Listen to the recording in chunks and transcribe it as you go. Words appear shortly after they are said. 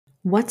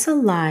What's a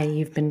lie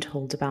you've been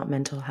told about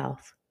mental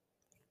health?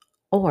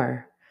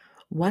 Or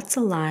what's a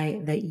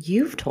lie that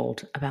you've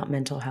told about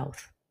mental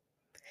health?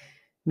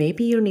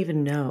 Maybe you don't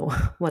even know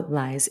what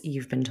lies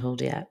you've been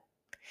told yet.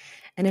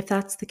 And if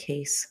that's the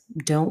case,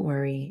 don't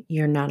worry,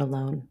 you're not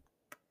alone.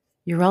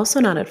 You're also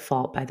not at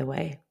fault, by the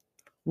way.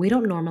 We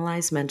don't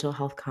normalize mental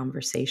health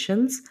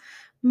conversations,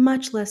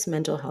 much less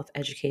mental health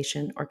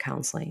education or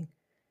counseling.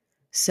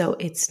 So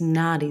it's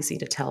not easy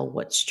to tell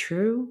what's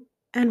true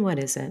and what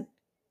isn't.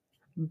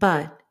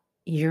 But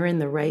you're in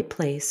the right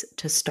place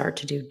to start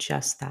to do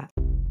just that.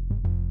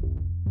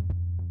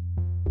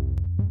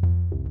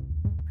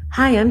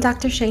 Hi, I'm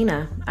Dr.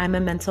 Shayna. I'm a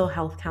mental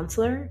health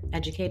counselor,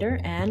 educator,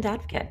 and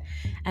advocate,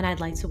 and I'd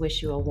like to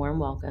wish you a warm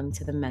welcome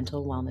to the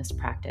Mental Wellness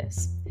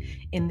Practice.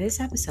 In this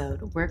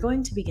episode, we're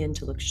going to begin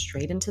to look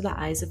straight into the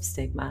eyes of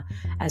stigma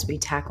as we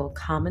tackle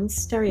common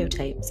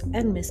stereotypes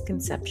and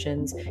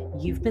misconceptions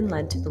you've been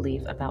led to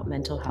believe about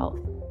mental health.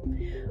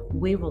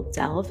 We will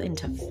delve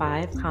into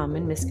 5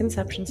 common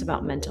misconceptions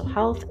about mental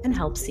health and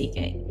help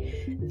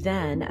seeking.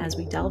 Then, as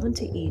we delve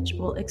into each,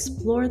 we'll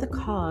explore the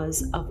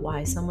cause of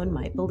why someone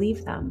might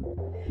believe them.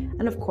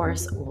 And of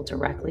course, we'll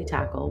directly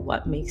tackle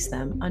what makes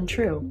them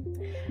untrue.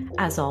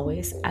 As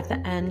always, at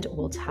the end,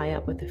 we'll tie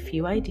up with a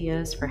few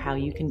ideas for how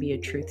you can be a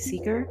truth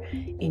seeker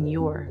in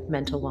your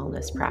mental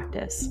wellness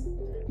practice.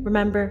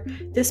 Remember,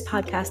 this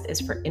podcast is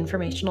for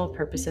informational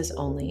purposes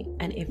only,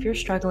 and if you're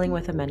struggling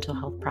with a mental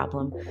health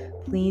problem,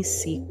 please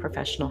seek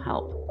professional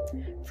help.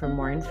 For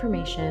more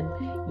information,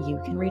 you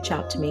can reach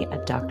out to me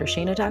at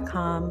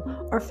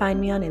drshayna.com or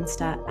find me on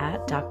Insta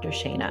at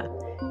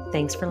drshayna.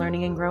 Thanks for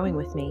learning and growing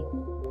with me.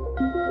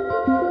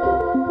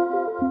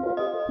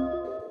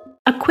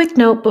 A quick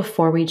note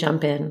before we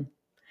jump in.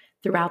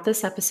 Throughout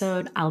this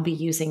episode, I'll be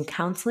using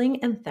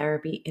counseling and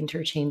therapy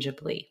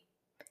interchangeably,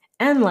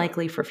 and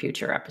likely for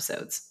future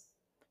episodes.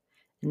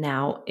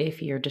 Now,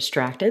 if you're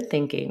distracted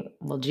thinking,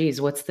 well,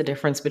 geez, what's the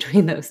difference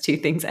between those two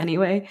things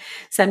anyway?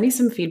 Send me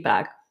some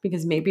feedback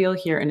because maybe you'll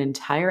hear an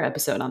entire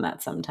episode on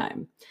that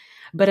sometime.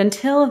 But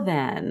until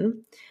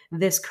then,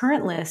 this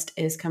current list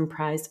is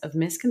comprised of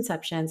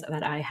misconceptions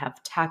that I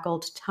have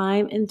tackled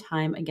time and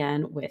time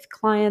again with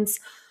clients,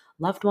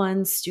 loved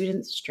ones,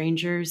 students,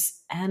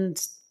 strangers,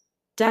 and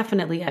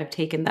definitely I've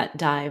taken that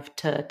dive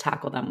to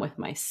tackle them with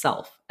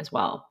myself as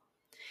well.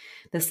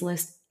 This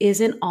list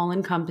isn't all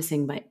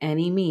encompassing by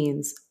any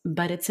means,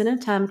 but it's an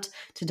attempt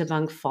to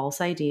debunk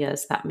false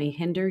ideas that may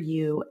hinder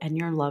you and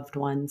your loved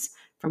ones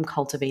from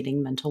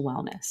cultivating mental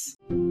wellness.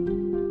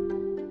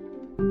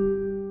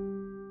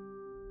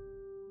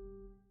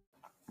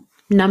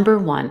 Number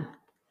 1,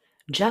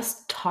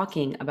 just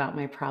talking about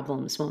my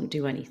problems won't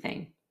do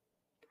anything.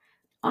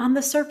 On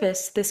the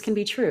surface, this can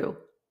be true,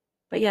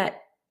 but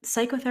yet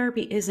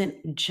psychotherapy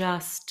isn't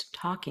just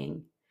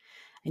talking.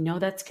 I know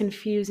that's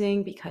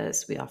confusing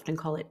because we often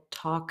call it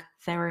talk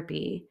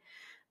therapy,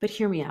 but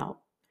hear me out.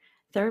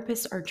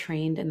 Therapists are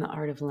trained in the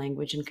art of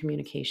language and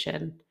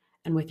communication,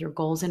 and with your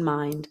goals in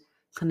mind,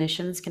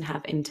 clinicians can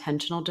have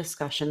intentional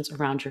discussions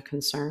around your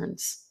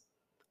concerns.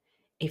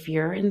 If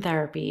you're in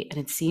therapy and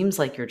it seems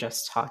like you're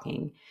just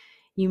talking,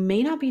 you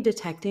may not be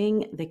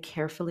detecting the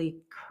carefully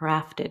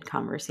crafted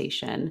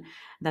conversation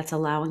that's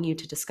allowing you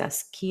to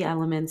discuss key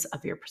elements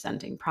of your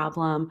presenting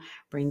problem,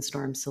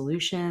 brainstorm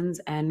solutions,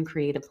 and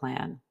create a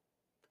plan.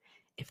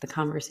 If the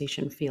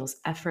conversation feels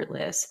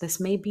effortless, this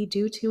may be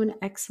due to an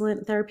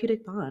excellent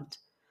therapeutic bond.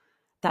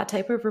 That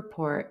type of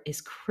rapport is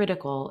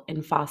critical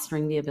in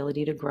fostering the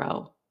ability to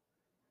grow.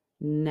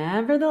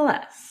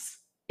 Nevertheless,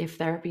 if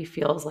therapy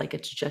feels like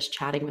it's just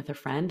chatting with a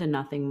friend and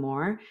nothing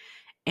more,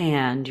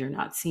 and you're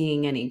not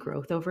seeing any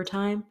growth over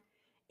time,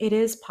 it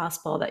is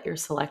possible that your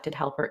selected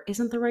helper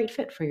isn't the right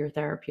fit for your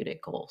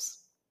therapeutic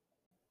goals.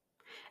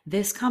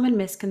 This common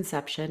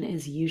misconception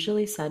is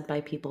usually said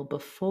by people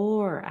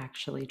before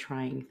actually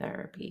trying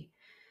therapy.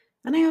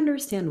 And I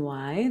understand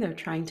why. They're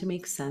trying to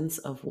make sense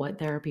of what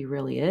therapy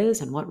really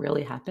is and what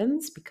really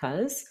happens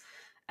because,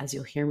 as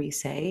you'll hear me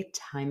say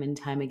time and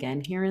time again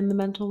here in the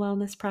mental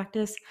wellness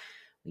practice,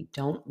 we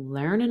don't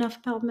learn enough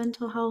about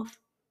mental health,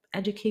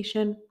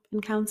 education,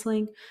 and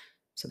counseling.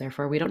 So,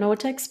 therefore, we don't know what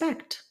to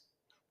expect.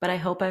 But I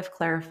hope I've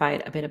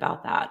clarified a bit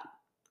about that.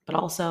 But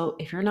also,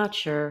 if you're not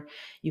sure,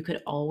 you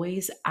could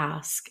always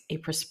ask a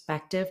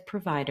prospective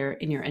provider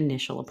in your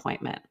initial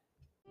appointment.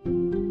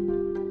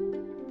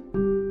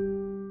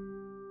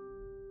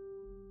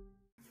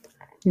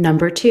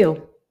 Number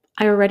 2,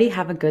 I already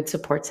have a good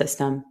support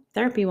system.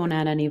 Therapy won't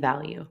add any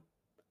value.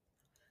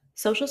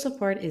 Social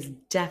support is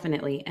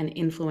definitely an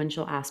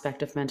influential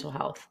aspect of mental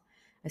health.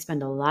 I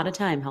spend a lot of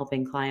time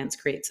helping clients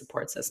create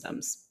support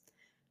systems.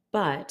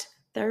 But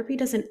therapy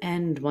doesn't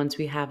end once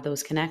we have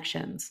those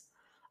connections.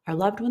 Our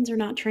loved ones are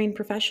not trained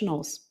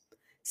professionals.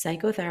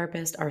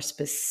 Psychotherapists are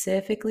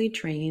specifically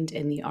trained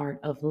in the art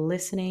of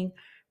listening,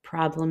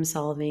 problem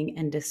solving,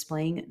 and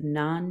displaying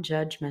non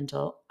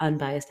judgmental,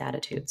 unbiased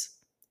attitudes.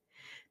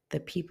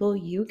 The people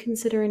you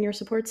consider in your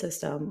support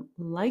system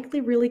likely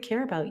really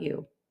care about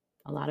you.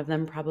 A lot of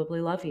them probably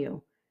love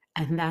you.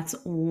 And that's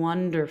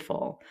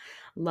wonderful.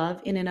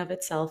 Love in and of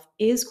itself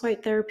is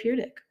quite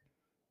therapeutic,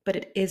 but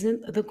it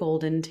isn't the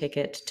golden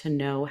ticket to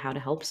know how to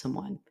help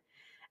someone,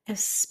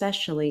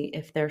 especially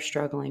if they're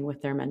struggling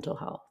with their mental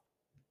health.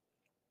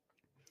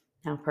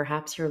 Now,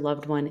 perhaps your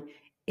loved one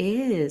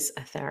is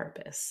a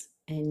therapist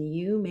and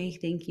you may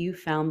think you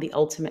found the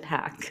ultimate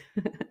hack.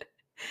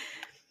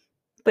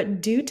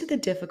 But due to the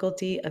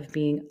difficulty of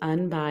being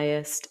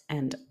unbiased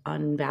and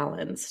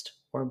unbalanced,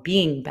 or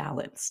being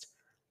balanced,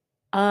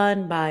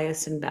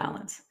 unbiased and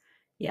balanced,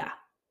 yeah,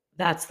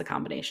 that's the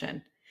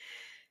combination.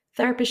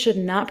 Therapists should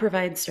not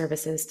provide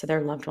services to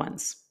their loved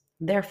ones.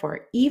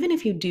 Therefore, even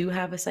if you do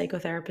have a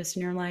psychotherapist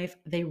in your life,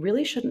 they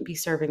really shouldn't be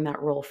serving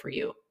that role for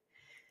you.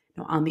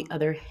 Now, on the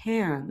other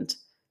hand,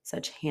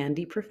 such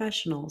handy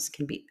professionals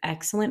can be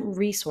excellent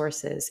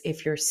resources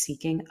if you're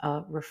seeking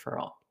a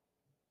referral.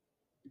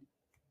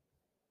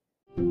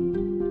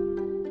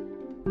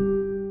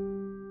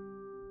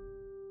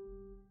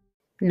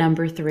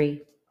 Number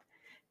 3,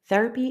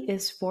 therapy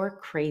is for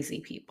crazy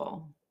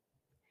people.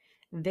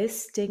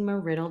 This stigma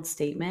riddled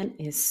statement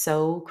is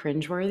so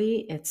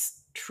cringeworthy,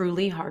 it's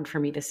truly hard for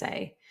me to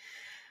say,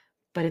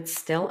 but it's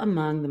still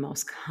among the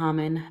most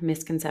common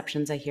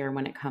misconceptions I hear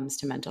when it comes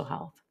to mental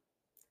health.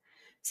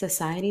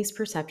 Society's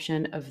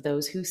perception of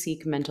those who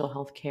seek mental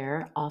health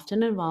care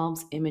often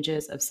involves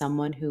images of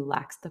someone who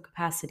lacks the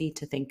capacity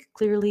to think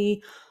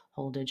clearly,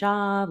 hold a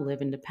job,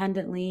 live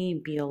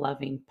independently, be a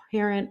loving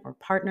parent or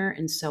partner,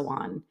 and so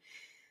on.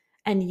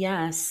 And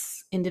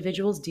yes,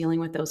 individuals dealing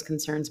with those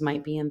concerns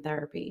might be in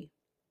therapy,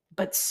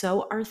 but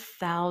so are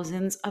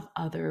thousands of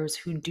others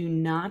who do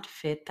not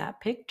fit that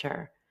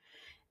picture.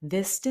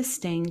 This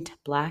distinct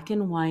black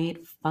and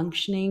white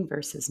functioning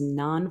versus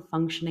non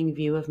functioning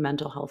view of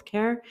mental health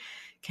care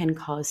can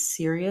cause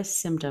serious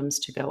symptoms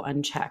to go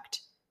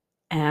unchecked.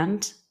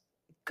 And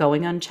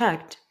going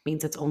unchecked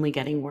means it's only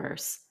getting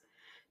worse.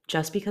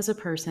 Just because a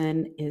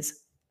person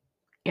is,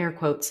 air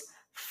quotes,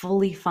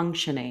 fully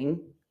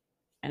functioning,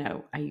 I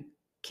know I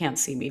can't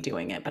see me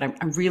doing it, but I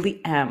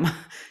really am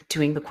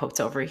doing the quotes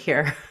over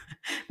here.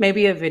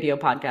 Maybe a video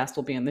podcast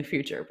will be in the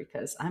future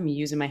because I'm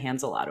using my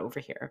hands a lot over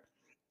here.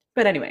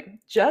 But anyway,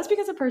 just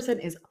because a person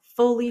is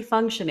fully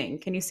functioning,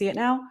 can you see it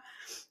now?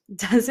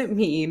 Doesn't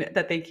mean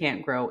that they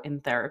can't grow in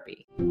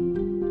therapy.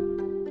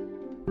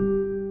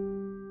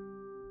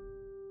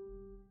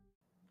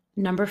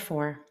 Number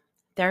 4,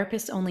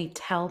 therapists only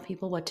tell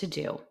people what to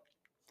do.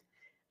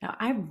 Now,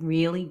 I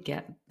really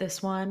get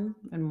this one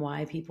and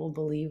why people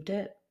believed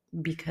it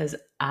because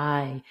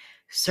I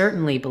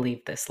certainly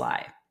believed this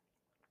lie.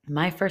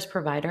 My first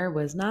provider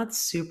was not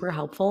super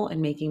helpful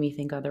in making me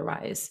think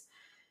otherwise.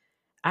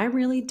 I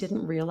really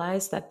didn't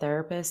realize that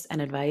therapists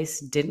and advice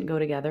didn't go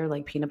together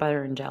like peanut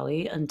butter and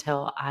jelly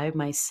until I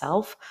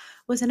myself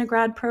was in a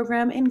grad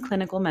program in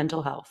clinical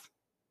mental health.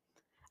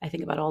 I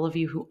think about all of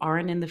you who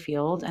aren't in the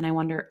field and I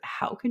wonder,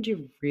 how could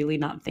you really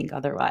not think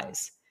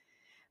otherwise?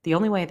 The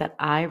only way that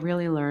I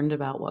really learned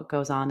about what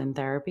goes on in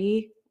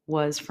therapy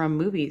was from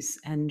movies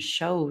and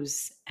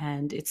shows,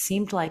 and it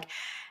seemed like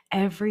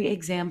every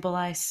example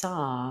I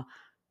saw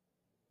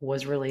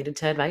was related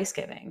to advice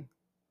giving.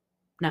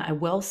 Now, I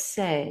will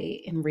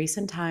say in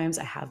recent times,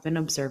 I have been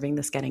observing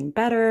this getting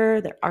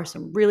better. There are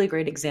some really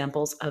great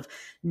examples of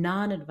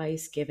non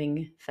advice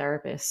giving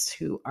therapists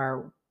who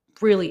are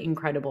really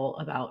incredible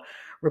about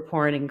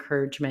rapport and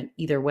encouragement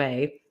either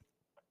way.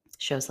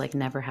 Shows like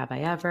Never Have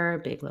I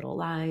Ever, Big Little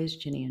Lies,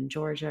 Ginny and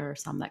Georgia are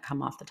some that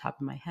come off the top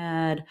of my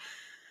head.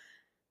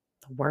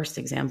 The worst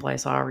example I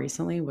saw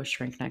recently was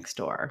Shrink Next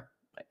Door.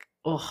 Like,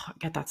 oh, I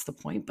get that's the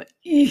point, but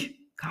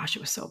gosh, it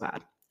was so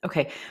bad.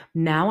 Okay,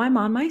 now I'm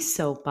on my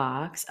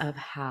soapbox of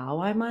how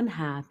I'm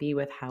unhappy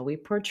with how we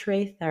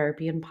portray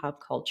therapy in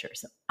pop culture.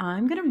 So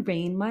I'm going to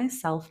rein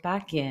myself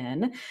back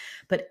in.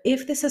 But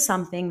if this is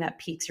something that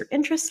piques your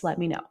interest, let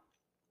me know.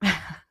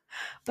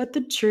 But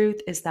the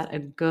truth is that a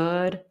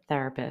good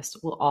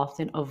therapist will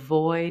often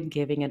avoid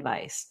giving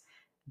advice.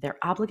 They're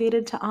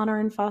obligated to honor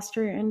and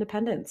foster your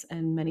independence,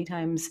 and many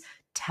times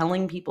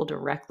telling people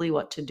directly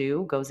what to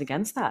do goes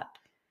against that.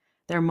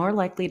 They're more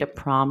likely to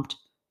prompt,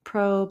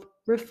 probe,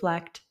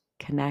 reflect,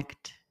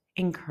 connect,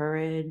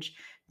 encourage,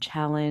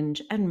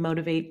 challenge, and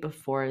motivate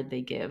before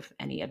they give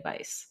any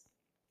advice.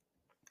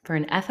 For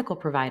an ethical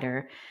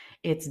provider,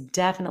 it's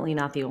definitely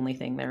not the only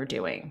thing they're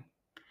doing.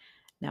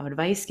 Now,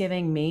 advice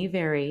giving may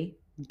vary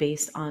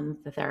based on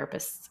the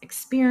therapist's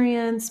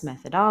experience,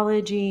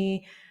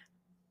 methodology,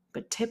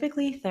 but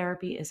typically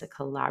therapy is a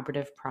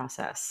collaborative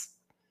process.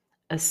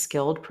 A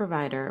skilled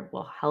provider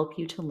will help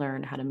you to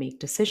learn how to make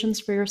decisions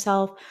for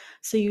yourself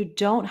so you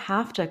don't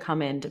have to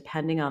come in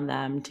depending on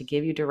them to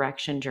give you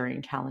direction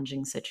during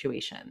challenging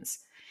situations.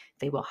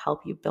 They will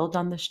help you build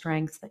on the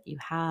strengths that you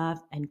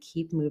have and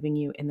keep moving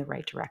you in the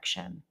right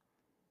direction.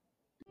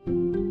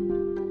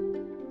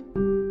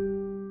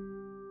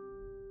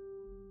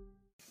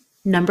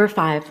 Number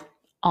 5,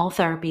 all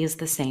therapy is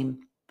the same.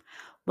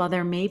 While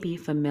there may be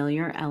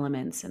familiar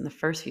elements in the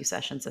first few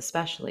sessions,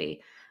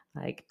 especially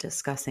like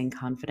discussing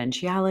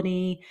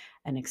confidentiality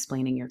and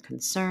explaining your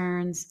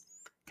concerns,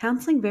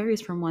 counseling varies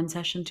from one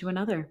session to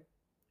another.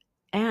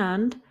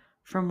 And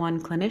from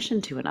one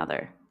clinician to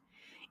another,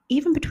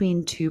 even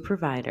between two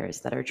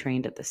providers that are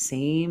trained at the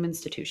same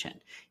institution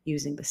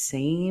using the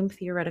same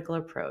theoretical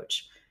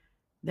approach.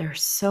 There are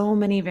so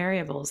many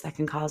variables that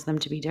can cause them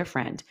to be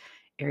different.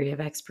 Area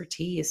of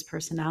expertise,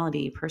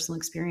 personality, personal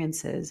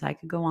experiences, I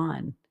could go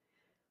on.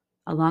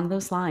 Along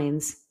those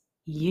lines,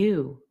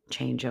 you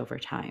change over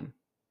time,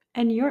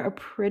 and you're a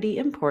pretty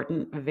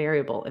important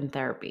variable in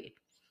therapy.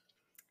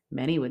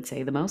 Many would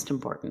say the most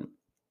important.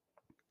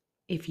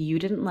 If you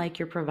didn't like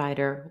your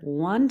provider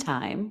one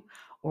time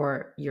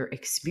or your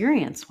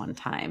experience one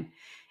time,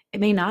 it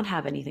may not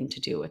have anything to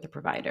do with the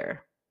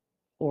provider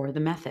or the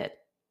method.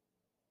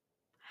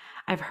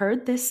 I've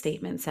heard this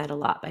statement said a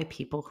lot by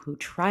people who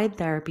tried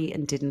therapy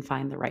and didn't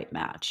find the right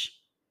match.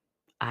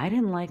 I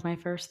didn't like my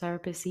first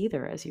therapist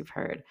either, as you've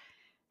heard,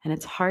 and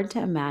it's hard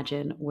to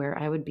imagine where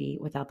I would be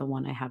without the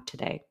one I have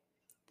today.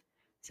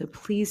 So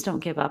please don't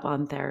give up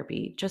on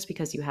therapy just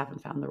because you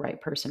haven't found the right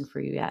person for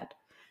you yet.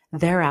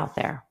 They're out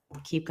there.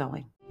 Keep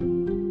going.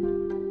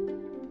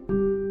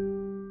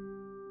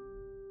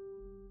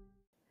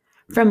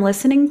 From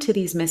listening to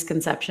these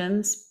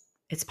misconceptions,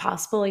 it's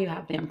possible you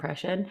have the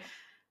impression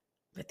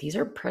that these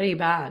are pretty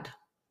bad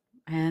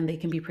and they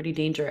can be pretty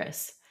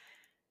dangerous.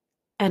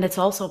 And it's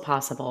also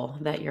possible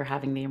that you're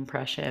having the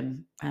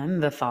impression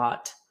and the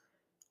thought,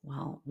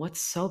 well,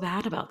 what's so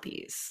bad about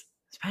these?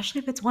 Especially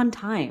if it's one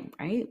time,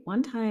 right?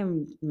 One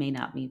time may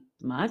not mean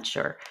much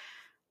or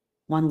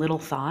one little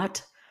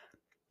thought,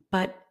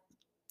 but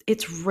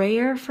it's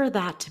rare for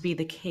that to be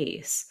the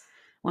case.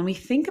 When we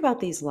think about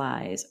these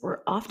lies,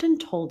 we're often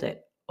told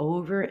it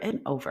over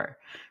and over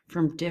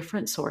from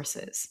different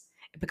sources.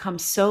 It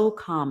becomes so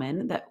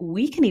common that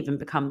we can even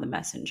become the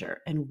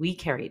messenger and we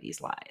carry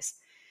these lies.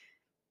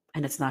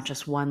 And it's not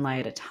just one lie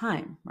at a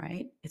time,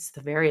 right? It's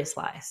the various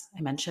lies.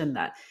 I mentioned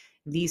that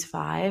these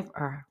 5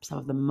 are some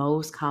of the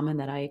most common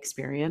that I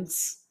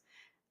experience.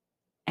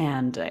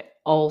 And I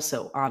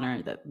also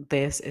honor that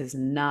this is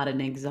not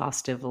an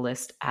exhaustive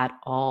list at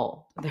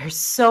all. There's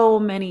so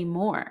many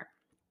more,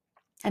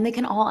 and they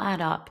can all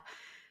add up.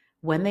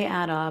 When they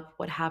add up,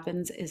 what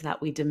happens is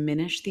that we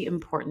diminish the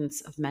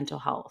importance of mental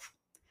health.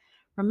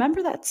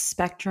 Remember that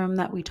spectrum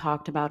that we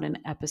talked about in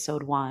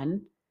episode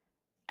 1?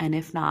 And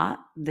if not,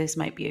 this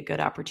might be a good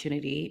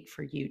opportunity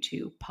for you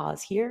to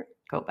pause here,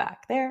 go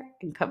back there,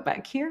 and come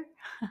back here.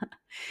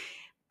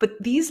 But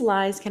these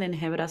lies can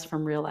inhibit us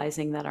from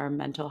realizing that our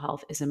mental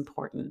health is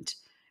important,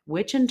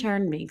 which in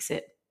turn makes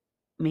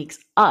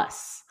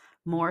us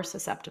more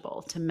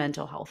susceptible to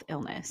mental health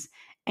illness,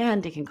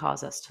 and it can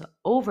cause us to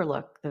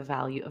overlook the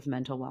value of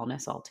mental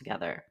wellness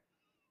altogether.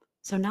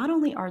 So not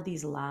only are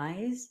these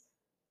lies,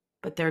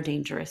 but they're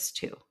dangerous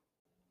too.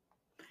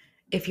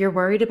 If you're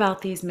worried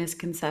about these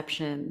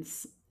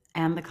misconceptions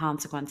and the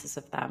consequences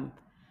of them,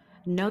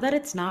 know that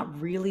it's not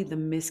really the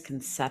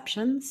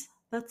misconceptions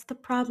that's the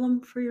problem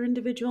for your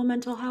individual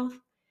mental health.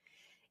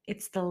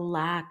 It's the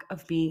lack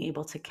of being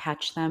able to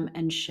catch them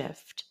and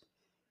shift.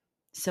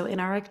 So, in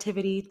our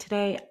activity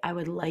today, I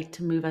would like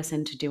to move us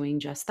into doing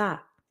just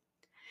that.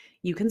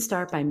 You can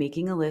start by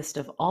making a list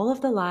of all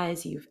of the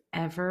lies you've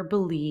ever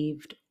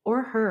believed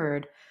or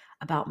heard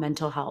about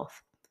mental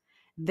health.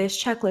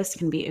 This checklist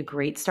can be a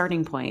great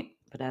starting point,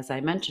 but as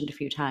I mentioned a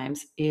few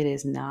times, it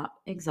is not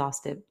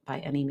exhaustive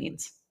by any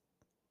means.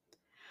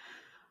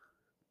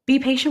 Be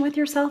patient with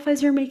yourself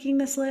as you're making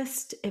this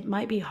list. It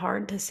might be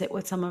hard to sit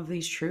with some of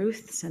these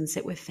truths and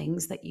sit with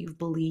things that you've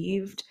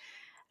believed.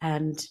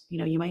 And,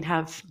 you might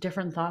have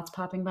different thoughts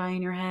popping by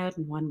in your head,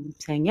 and one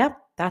saying, yep,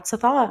 that's a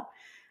thought.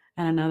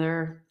 And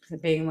another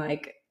being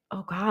like,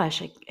 oh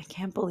gosh, I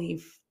can't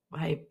believe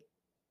I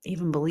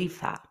even believe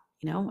that.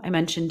 I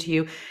mentioned to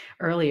you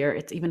earlier,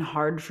 it's even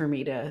hard for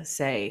me to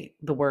say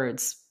the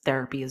words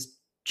therapy is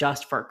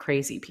just for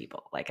crazy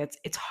people. Like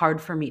it's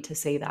hard for me to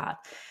say that.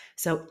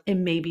 So it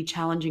may be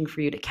challenging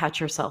for you to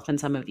catch yourself in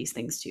some of these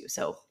things too.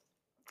 So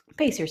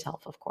pace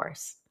yourself, of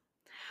course.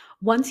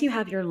 Once you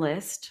have your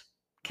list,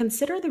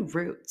 consider the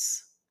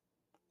roots.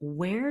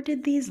 Where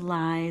did these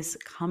lies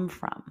come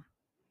from?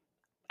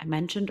 I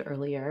mentioned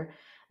earlier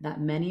that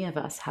many of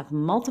us have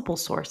multiple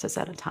sources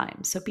at a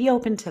time, so be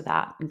open to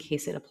that in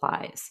case it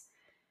applies.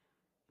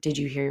 Did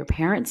you hear your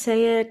parents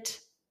say it?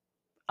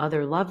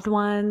 Other loved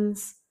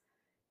ones?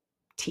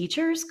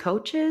 Teachers?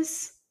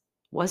 Coaches?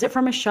 Was it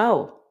from a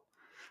show?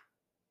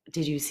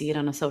 Did you see it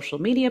on a social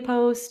media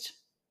post?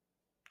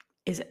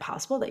 Is it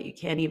possible that you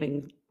can't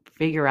even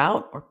figure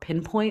out or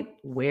pinpoint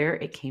where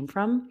it came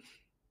from?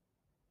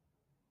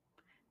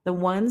 The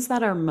ones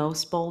that are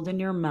most bold in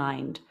your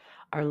mind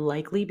are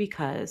likely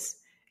because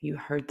you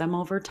heard them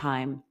over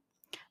time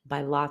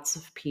by lots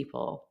of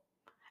people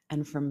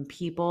and from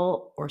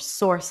people or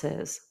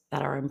sources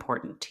that are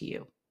important to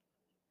you.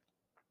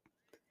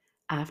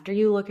 After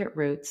you look at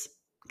roots,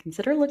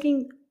 consider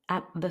looking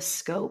at the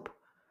scope,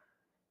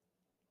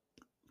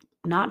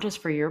 not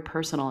just for your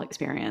personal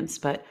experience,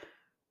 but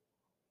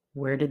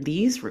where did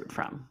these root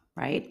from,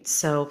 right?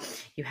 So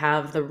you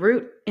have the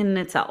root in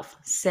itself.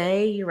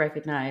 Say you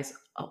recognize,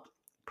 oh,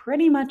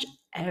 pretty much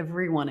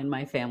everyone in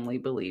my family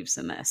believes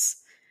in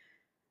this.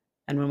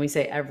 And when we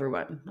say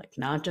everyone, like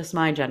not just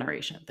my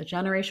generation, the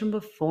generation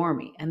before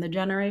me and the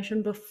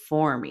generation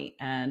before me,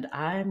 and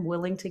I'm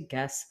willing to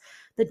guess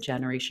the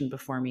generation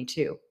before me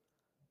too.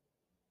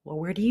 Well,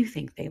 where do you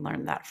think they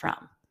learned that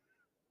from?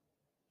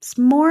 It's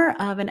more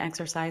of an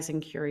exercise in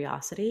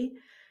curiosity,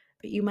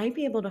 but you might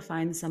be able to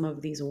find some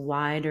of these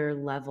wider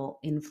level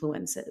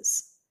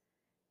influences,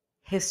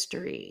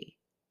 history,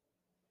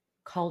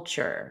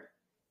 culture,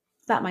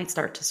 that might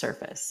start to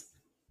surface.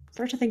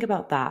 Start to think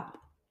about that.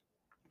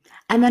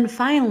 And then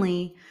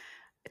finally,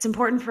 it's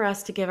important for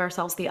us to give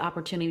ourselves the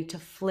opportunity to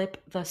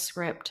flip the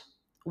script.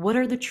 What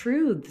are the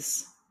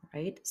truths,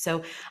 right?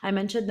 So I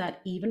mentioned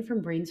that even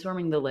from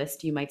brainstorming the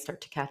list, you might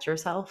start to catch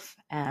yourself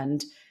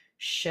and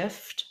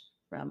shift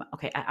from,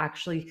 okay, I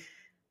actually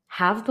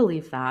have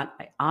believed that.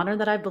 I honor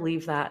that I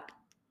believe that.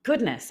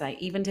 Goodness, I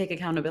even take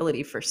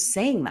accountability for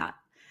saying that.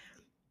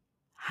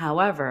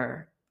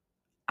 However,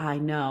 I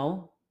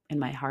know in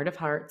my heart of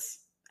hearts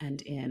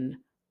and in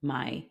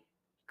my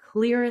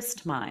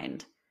clearest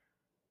mind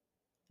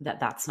that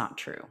that's not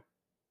true.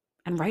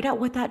 And write out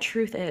what that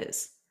truth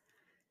is.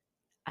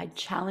 I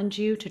challenge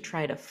you to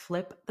try to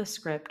flip the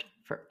script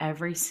for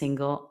every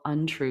single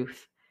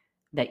untruth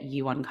that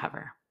you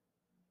uncover.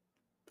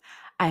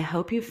 I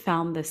hope you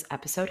found this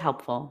episode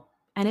helpful.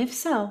 And if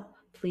so,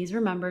 please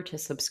remember to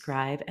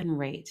subscribe and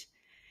rate.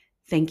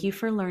 Thank you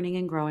for learning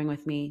and growing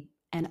with me,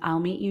 and I'll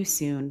meet you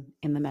soon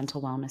in the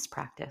mental wellness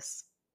practice.